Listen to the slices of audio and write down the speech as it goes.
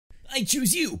I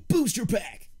choose you,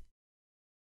 BoosterPack.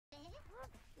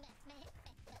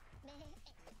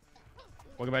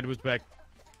 Welcome back to BoosterPack.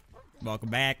 Welcome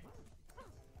back.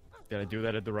 Did I do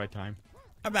that at the right time?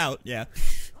 About, yeah.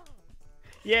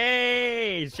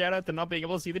 Yay! Shout out to not being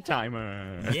able to see the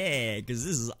timer. Yeah, because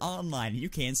this is online. You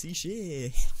can't see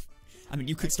shit. I mean,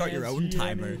 you could start your own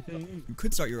timer. You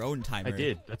could start your own timer. I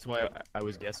did. That's why I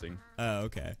was guessing. Oh,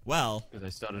 okay. Well. Because I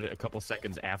started it a couple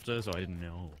seconds after, so I didn't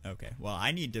know. Okay. Well,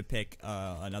 I need to pick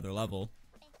another level.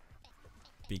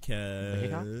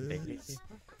 Because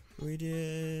we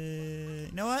did...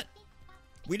 You know what?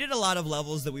 We did a lot of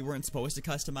levels that we weren't supposed to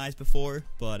customize before,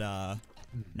 but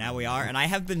now we are. And I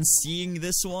have been seeing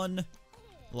this one,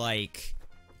 like,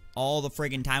 all the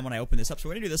friggin' time when I open this up, so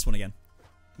we're gonna do this one again.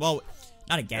 Well,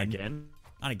 not again. Again?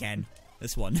 Not again.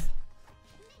 This one.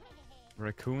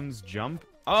 Raccoon's jump?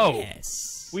 Oh!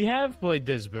 Yes. We have played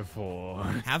this before.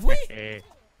 Have we?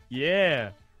 Yeah.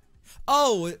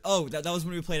 Oh, that was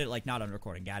when we played it, like, not on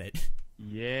recording. Got it.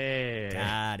 Yeah.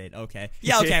 Got it. Okay.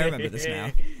 Yeah, okay, I remember this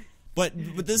now. But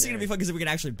this is gonna be fun because we can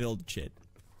actually build shit.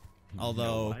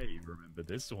 Although... No, I remember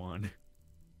this one.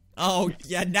 Oh,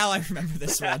 yeah, now I remember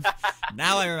this one.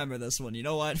 Now I remember this one. You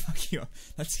know what? Fuck you.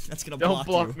 That's gonna block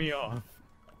you. Don't block me off.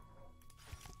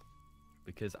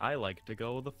 Because I like to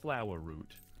go the flower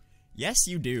route. Yes,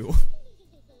 you do.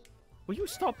 Will you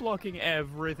stop blocking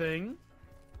everything?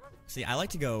 See, I like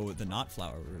to go the not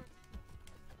flower route.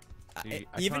 See,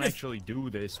 I can't actually do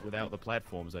this without the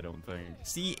platforms, I don't think.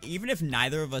 See, even if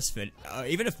neither of us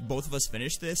even if both of us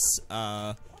finish this,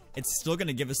 it's still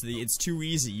gonna give us the "it's too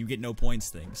easy, you get no points"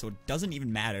 thing. So it doesn't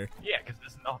even matter. Yeah, because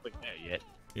there's nothing there yet.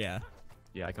 Yeah.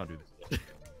 Yeah, I can't do this yet.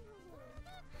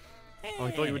 Oh,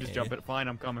 I thought you would just jump it. Fine,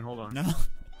 I'm coming. Hold on. No.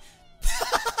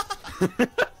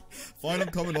 Fine, I'm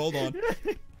coming. Hold on.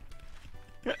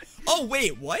 Oh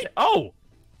wait, what? Oh!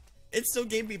 It still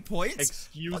gave me points?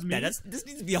 Excuse me? This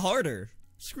needs to be harder.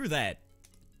 Screw that.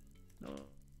 No, that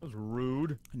was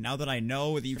rude. Now that I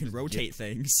know that you can rotate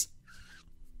things.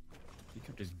 You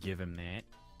could just give him that.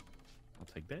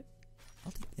 I'll take that.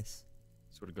 I'll take this.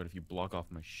 Sort of good if you block off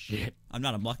my shit. I'm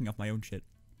not. I'm blocking off my own shit.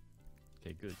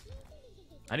 Okay, good.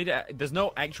 I need to... There's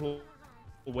no actual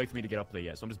way for me to get up there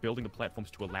yet, so I'm just building the platforms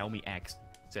to allow me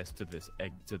access to this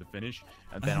to the finish,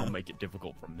 and then I'll make it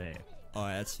difficult from there. Oh,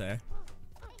 that's fair.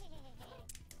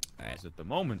 Alright. At the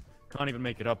moment, can't even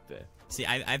make it up there. See,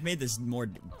 I've made this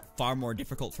far more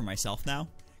difficult for myself now.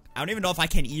 I don't even know if I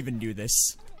can even do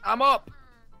this. I'm up!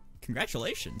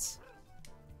 Congratulations.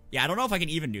 Yeah, I don't know if I can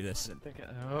even do this.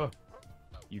 Oh,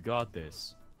 you got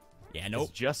this. Yeah, nope.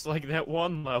 It's just like that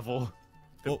one level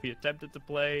that we attempted to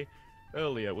play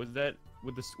earlier. Was that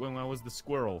with when I was the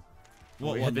squirrel?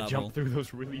 What we one had to level? jump through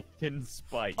those really thin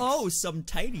spikes. Oh, some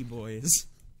tighty boys.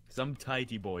 Some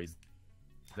tighty boys.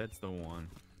 That's the one.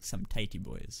 Some tighty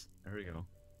boys. There we go.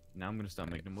 Now I'm gonna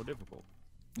start making it more difficult.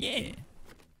 Yeah.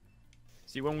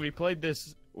 See, when we played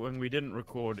this, when we didn't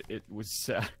record, it was,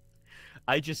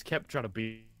 I just kept trying to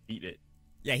beat it.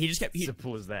 Yeah, he just kept...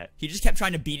 Simple as that. He just kept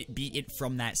trying to beat it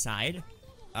from that side.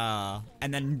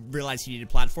 And then realized he needed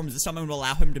platforms. This time I'm gonna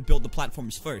allow him to build the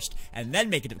platforms first. And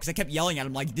then make it... Because I kept yelling at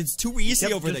him like, it's too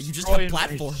easy over there. You just have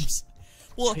platforms.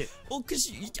 Well,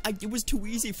 because it was too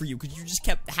easy for you. Because you just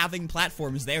kept having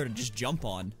platforms there to just jump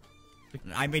on.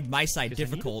 I made my side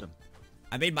difficult.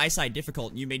 I made my side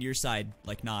difficult, and you made your side,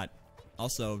 like, not.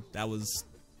 Also, that was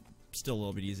still a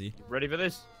little bit easy. Ready for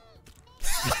this?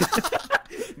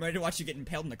 I'm ready to watch you get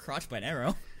impaled in the crotch by an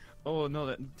arrow. Oh, no,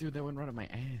 that went right up my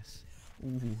ass.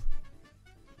 Ooh.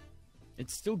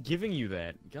 It's still giving you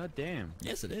that. God damn.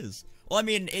 Yes, it is. Well, I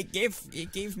mean, it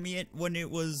gave me it when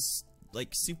it was, like,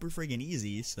 super friggin'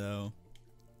 easy, so...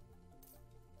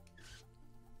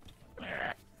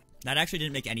 That actually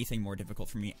didn't make anything more difficult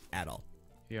for me at all.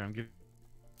 Here, I'm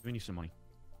giving you some money.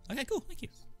 Okay, cool. Thank you.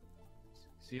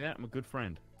 See that? I'm a good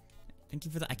friend. Thank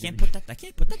you for that. I can't put that there?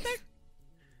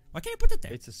 Why can't I put that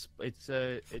there?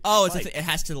 It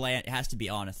has to land. It has to be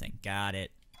on a thing. Got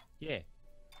it. Yeah.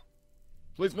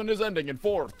 Placement is ending in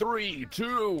 4, 3,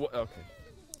 2. Okay.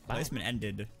 Placement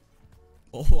ended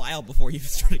a while before you even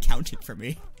started counting for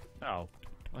me. Oh,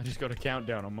 I just got a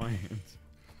countdown on my hands.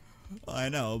 I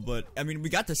know, but I mean, we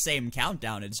got the same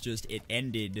countdown. It's just it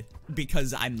ended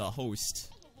because I'm the host,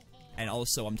 and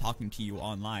also I'm talking to you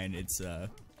online. It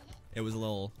was a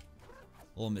little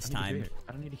mistimed.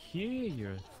 I don't need to hear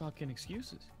your fucking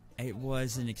excuses. It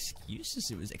wasn't excuses.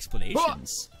 It was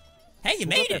explanations. Hey, you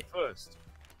made it. First.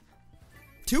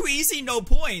 Too easy, no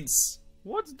points.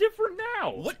 What's different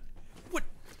now? What?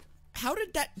 How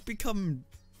did that become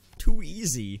too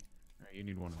easy? Alright, you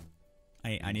need one of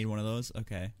them. I need one of those.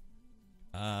 Okay.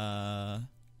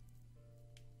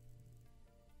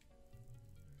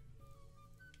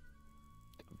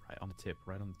 the tip,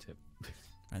 right on the tip.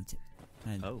 On the tip.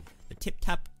 And Oh. the tip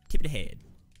of the head.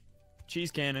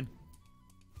 Cheese cannon.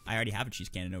 I already have a cheese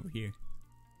cannon over here.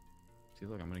 See,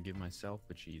 look, I'm gonna give myself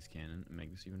a cheese cannon and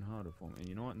make this even harder for me. And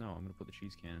you know what? No, I'm gonna put the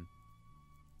cheese cannon.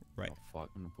 Right. Oh fuck!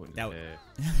 I'm gonna put it That there.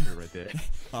 Put it right there.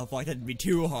 Oh fuck, that'd be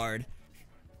too hard.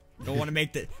 Don't want to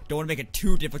make it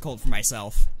too difficult for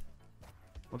myself.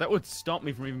 Well, that would stop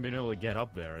me from even being able to get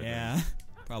up there. I Yeah,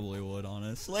 think. probably would,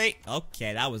 honestly.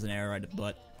 Okay, that was an error right at the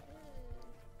butt.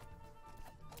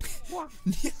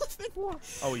 The elephant.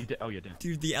 Oh, you did. Oh, you did.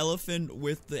 Dude, the elephant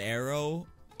with the arrow,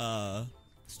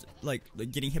 like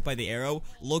getting hit by the arrow,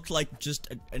 looked like just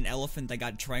an elephant that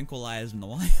got tranquilized in the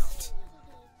wild.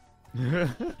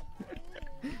 Alright,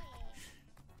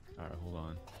 hold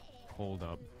on. Hold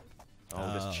up.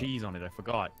 Oh, there's cheese on it. I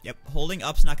forgot. Yep, holding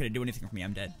up's not gonna do anything for me.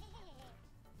 I'm dead.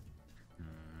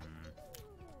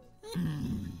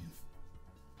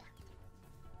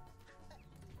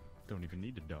 Don't even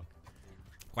need a duck.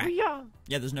 Quack. Yeah.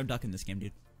 Yeah, there's no duck in this game,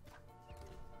 dude.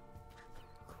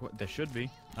 There should be.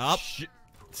 Up.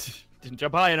 Didn't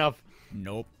jump high enough.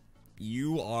 Nope.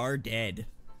 You are dead.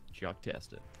 Chuck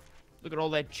tested. Look at all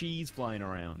that cheese flying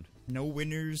around. No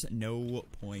winners, no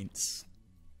points.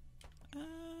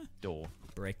 Door.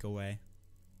 Breakaway.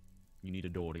 You need a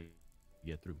door to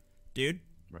get through. Dude,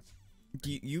 Right.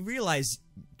 do you realize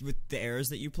with the arrows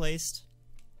that you placed,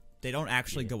 they don't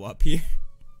actually go up here?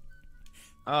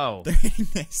 Oh. They're hitting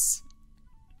this.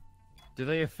 Do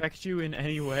they affect you in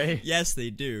any way? Yes, they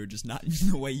do, just not in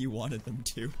the way you wanted them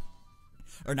to.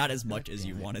 Or not as much as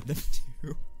you wanted them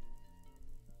to.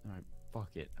 Alright, fuck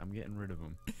it. I'm getting rid of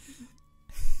them.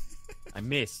 I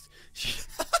missed.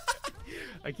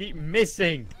 I keep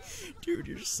missing. Dude,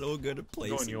 you're so good at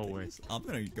placing Going your way. things. I'm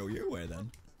gonna go your way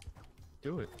then.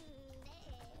 Do it.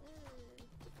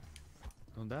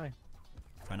 Don't die.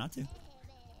 Try not to.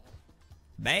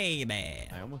 Baby!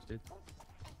 I almost did.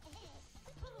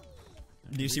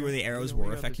 Do you see where the arrows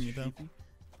were affecting you, though?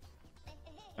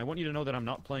 I want you to know that I'm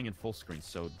not playing in full screen,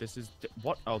 so this is...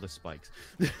 What? Oh, the spikes.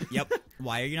 Yep.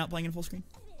 Why are you not playing in full screen?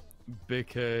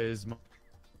 Because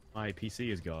my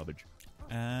PC is garbage.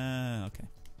 Okay.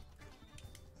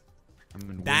 I'm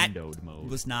in That windowed mode.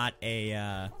 was not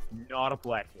a, Not a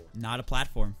platform. not a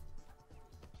platform.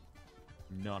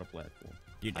 Not a platform.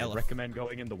 Dude, I recommend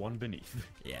going in the one beneath.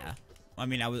 Yeah. I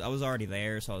mean, I was already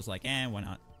there, so I was like, why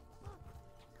not?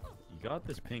 You got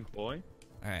this, pink boy.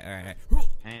 Alright, alright, alright.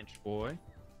 Hanch boy.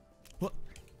 What?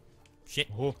 Shit.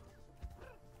 Oh.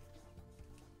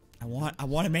 I want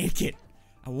to make it.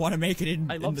 I want to make it in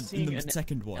the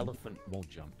second one. Elephant wall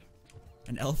jump.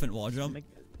 An elephant wall jump?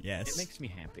 Yes. It makes me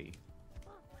happy.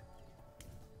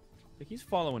 Like he's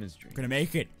following his dream. I'm gonna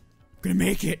make it. I'm gonna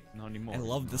make it. Not anymore. I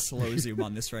love the slow zoom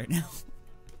on this right now.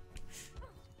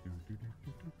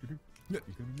 You're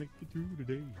gonna make it through the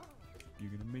day.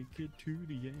 You're gonna make it to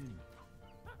the end.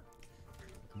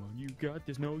 Come on, you got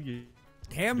this. No, you.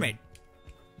 Damn it.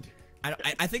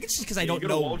 I think it's just because I don't you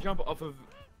know. Wall jump off of.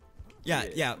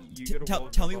 Yeah.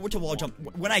 Tell me what to wall jump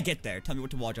when I get there. Tell me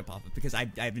what to wall jump off of because I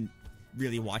haven't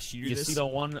really watched you do this. You see the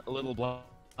one little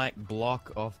black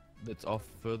block off that's off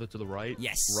further to the right?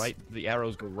 Yes. Right. The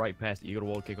arrows go right past it. You got to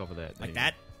wall kick off of that. Like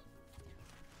that?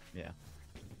 Yeah.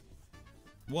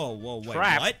 Whoa, wait.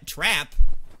 Trap. What? Trap?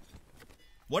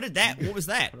 What did that? What was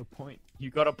that? Got a point. You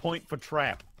got a point for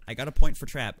trap. I got a point for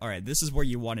trap. All right, this is where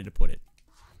you wanted to put it.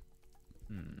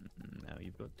 Now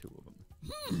you've got two of them.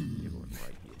 You're going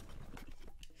right here.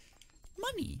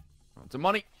 Money. Oh, it's a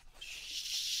money.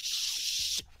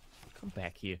 Shh. Come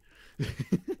back here.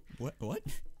 What?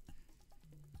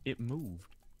 It moved.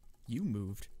 You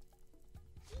moved.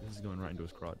 This is going right into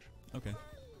his crotch. Okay.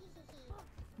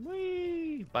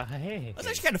 Whee! Bye. That's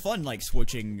actually kind of fun, like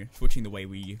switching the way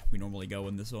we normally go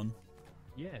in this one.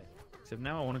 Yeah. Except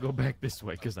now I want to go back this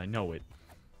way because I know it.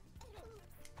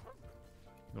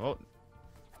 Oh.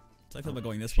 So I feel about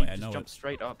going this way. I know Jump it.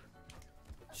 straight up.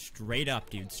 Straight up,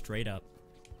 dude. Straight up.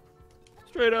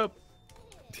 Straight up.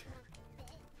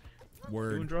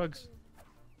 Word. Doing drugs.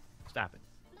 Stop it.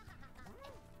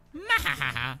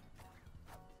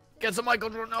 Get some Michael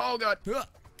Jordan. Oh god.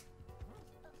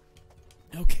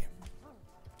 Okay.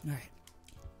 All right.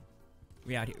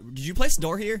 We out here. Did you place the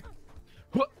door here?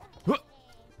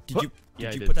 Did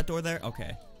you put that door there?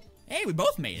 Okay. Hey, we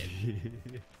both made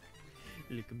it.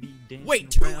 Look at me dancing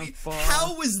Wait,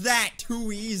 how was that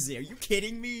too easy? Are you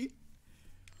kidding me?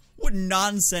 What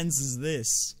nonsense is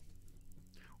this?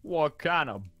 What kind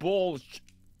of bullshit?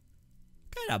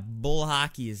 What kind of bull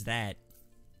hockey is that?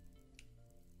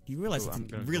 Do you realize it's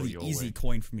a really easy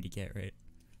coin for me to get, right?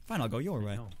 Fine, I'll go your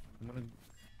way. No,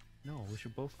 No, we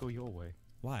should both go your way.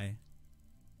 Why?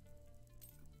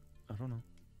 I don't know.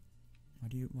 Why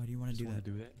do you want to do that?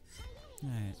 Do that.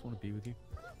 Alright. I just want to be with you.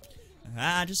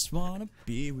 I just want to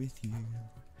be with you.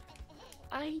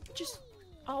 I just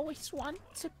always want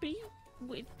to be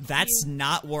with That's you.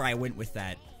 not where I went with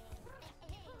that.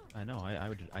 I know.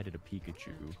 I did a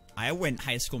Pikachu. I went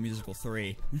High School Musical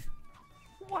 3.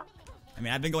 What? I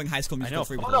mean, I've been going High School Musical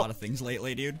 3 with a lot of things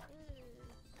lately, dude.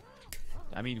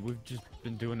 I mean, we've just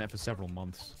been doing that for several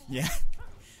months. Yeah.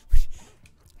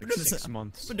 Like 6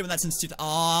 months. I've been doing that since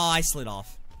Oh, I slid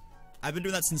off. I've been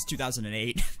doing that since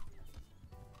 2008.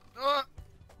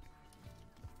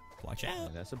 Watch out. Yeah,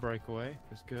 that's a breakaway.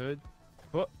 That's good.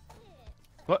 What?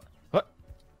 What? What?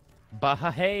 Bah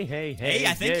hey hey hey. Hey,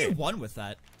 I think hey. you won with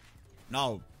that.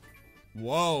 No.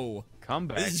 Whoa. Come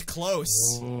back. This is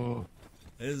close. Whoa.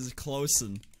 This is close,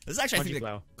 and this is actually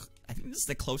I think this is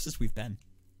the closest we've been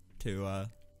to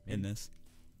in this.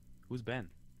 Who's Ben?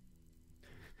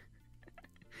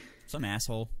 Some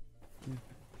asshole.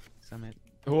 Summit.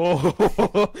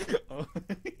 Oh.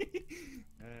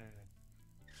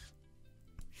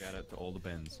 Shout out to all the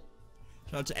Bens.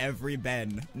 Shout out to every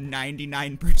Ben.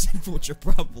 99% of which are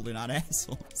probably not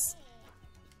assholes.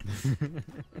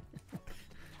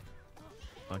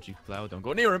 Punchy Flower, don't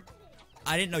go near him.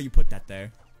 I didn't know you put that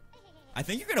there. I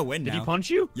think you're gonna win now. Did he punch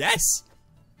you? Yes.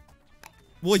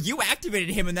 Well, you activated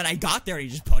him, and then I got there, and he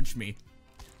just punched me.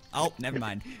 Oh, never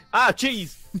mind. Ah,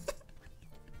 cheese.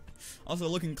 Also,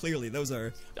 looking clearly, those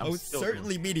are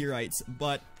certainly meteorites,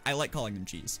 but I like calling them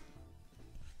cheese.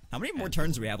 How many more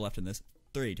turns do we have left in this?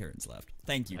 3 turns left.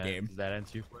 Thank you, game. Does that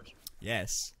answer your question?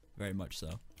 Yes, very much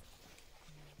so.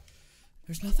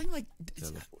 There's nothing like...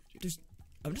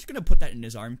 I'm just gonna put that in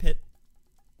his armpit.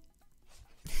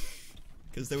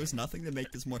 Because there was nothing to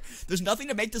make this more... There's nothing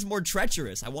to make this more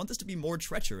treacherous. I want this to be more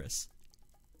treacherous.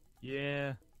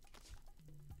 Yeah.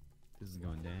 This is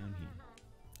going down here.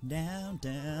 Down,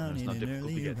 down, It's in not an difficult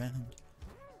to early get. round.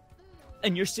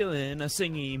 And you're still in a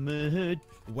singing mood.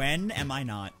 When am I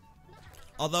not?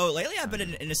 Although, lately I've been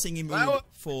in a singing mood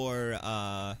for,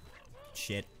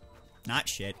 shit. Not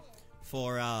shit.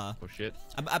 For, Oh, shit.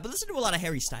 I've been listening to a lot of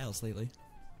Harry Styles lately.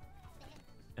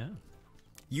 Oh.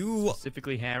 You,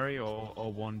 Specifically Harry or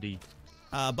 1D?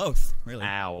 both, really.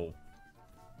 Ow.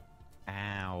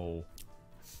 Ow.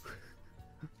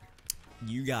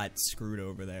 You got screwed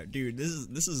over there. Dude, this is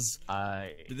this is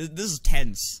I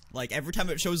tense. Like, every time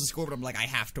it shows the scoreboard, I'm like, I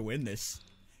have to win this.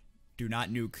 Do not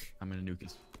nuke. I'm gonna nuke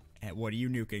his. What are you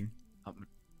nuking?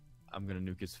 I'm gonna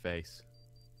nuke his face.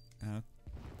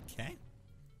 Okay.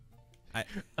 I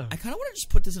kind of want to just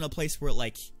put this in a place where,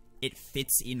 like, it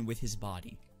fits in with his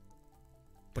body.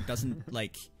 But doesn't,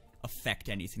 like, affect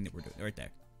anything that we're doing. Right there.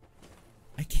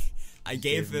 I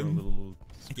gave him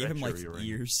like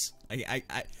ears.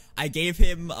 I gave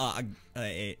him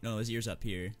no, his ears up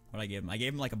here. What I give him? I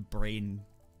gave him like a brain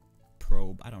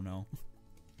probe. I don't know.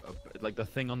 Like the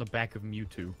thing on the back of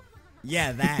Mewtwo.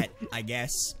 Yeah, that I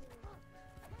guess.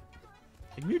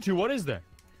 Hey, Mewtwo, what is that?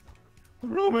 I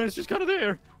don't know, man. It's just kind of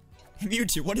there.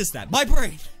 Mewtwo, what is that? My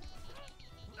brain.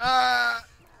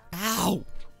 Ow.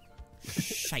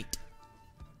 Shite.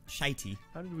 Shitey.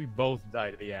 How did we both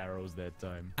die to the arrows that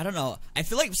time? I don't know. I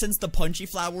feel like since the punchy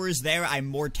flower is there, I'm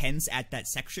more tense at that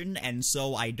section, and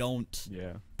so I don't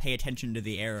pay attention to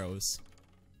the arrows.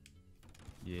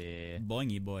 Yeah.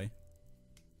 Boingy boy.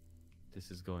 This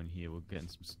is going here. We're getting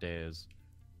some stairs.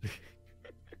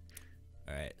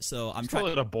 Alright, so I'm Call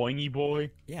trying. it a boingy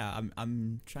boy. Yeah,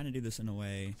 I'm trying to do this in a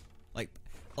way, like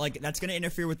that's gonna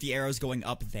interfere with the arrows going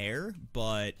up there,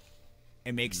 but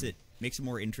it makes it a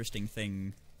more interesting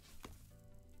thing.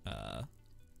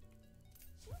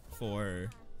 For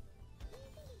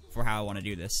how I want to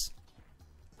do this.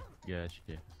 Gotcha.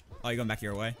 Oh, you going back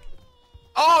your way?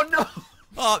 Oh no!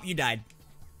 Oh, you died.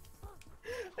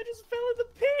 I just fell in the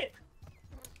pit.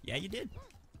 Yeah, you did.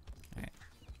 All right.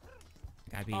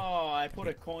 Gotta be. Oh, I put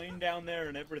a coin down there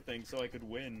and everything so I could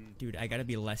win. Dude, I gotta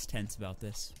be less tense about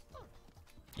this.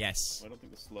 Yes. I don't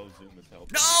think the slow zoom is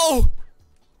helping. No!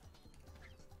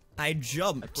 I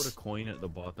jumped. I put a coin at the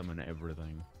bottom and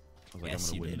everything. I was like, Yes,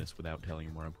 I'm you gonna win did. this without telling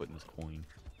him where I'm putting this coin.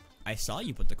 I saw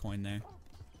you put the coin there.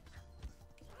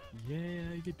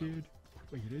 Yeah, you did.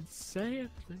 But you didn't say anything.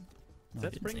 No, I Is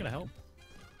that didn't spring say gonna anything. help?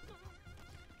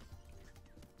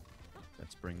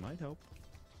 That spring might help.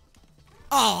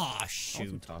 Oh, Also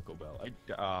shoot. Taco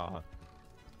Bell.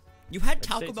 You had I'd say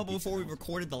Taco it's a Bell before we decent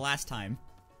recorded the last time.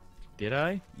 Did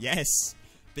I? Yes.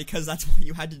 Because that's why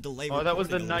you had to delay. Oh, that was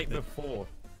the recording a night little bit. before.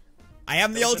 I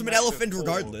am the That was the ultimate night elephant before.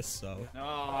 regardless, so.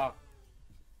 No.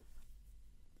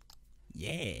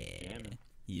 Yeah.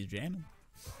 He's jamming.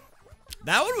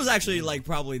 That one was actually, like,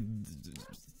 probably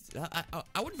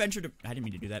I would venture to. I didn't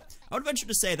mean to do that. I would venture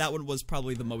to say that one was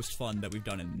probably the most fun that we've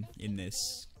done in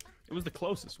this. It was the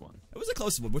closest one. It was the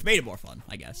closest one, which made it more fun,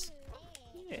 I guess.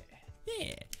 Yeah.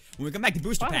 Yeah. When we come back to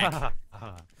Booster Pack.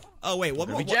 Oh wait, one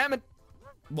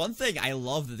thing. I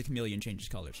love that the chameleon changes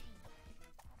colors.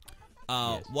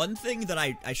 Yes. One thing that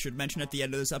I should mention at the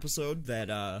end of this episode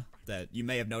that you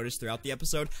may have noticed throughout the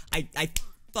episode, I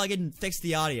fucking fixed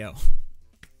the audio,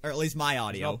 or at least my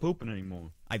audio. It's not pooping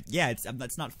anymore.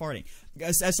 That's not farting.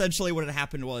 Essentially, what had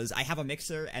happened was I have a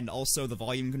mixer and also the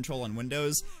volume control on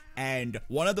Windows, and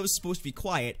one of those is supposed to be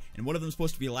quiet, and one of them is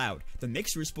supposed to be loud. The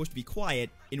mixer is supposed to be quiet.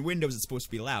 In Windows, it's supposed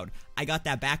to be loud. I got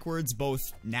that backwards both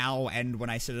now and when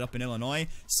I set it up in Illinois.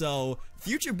 So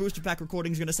future Booster Pack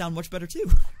recordings are gonna sound much better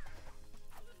too.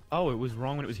 Oh, it was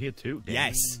wrong when it was here too. Damn.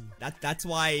 Yes, that's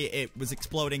why it was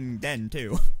exploding then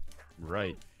too.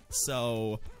 Right.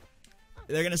 So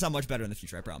they're gonna sound much better in the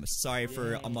future, I promise. Sorry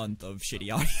for a month of shitty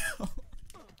audio.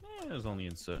 It was only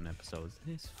in certain episodes.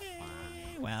 It's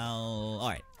fine. Well,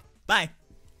 alright. Bye.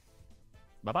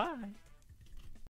 Bye-bye.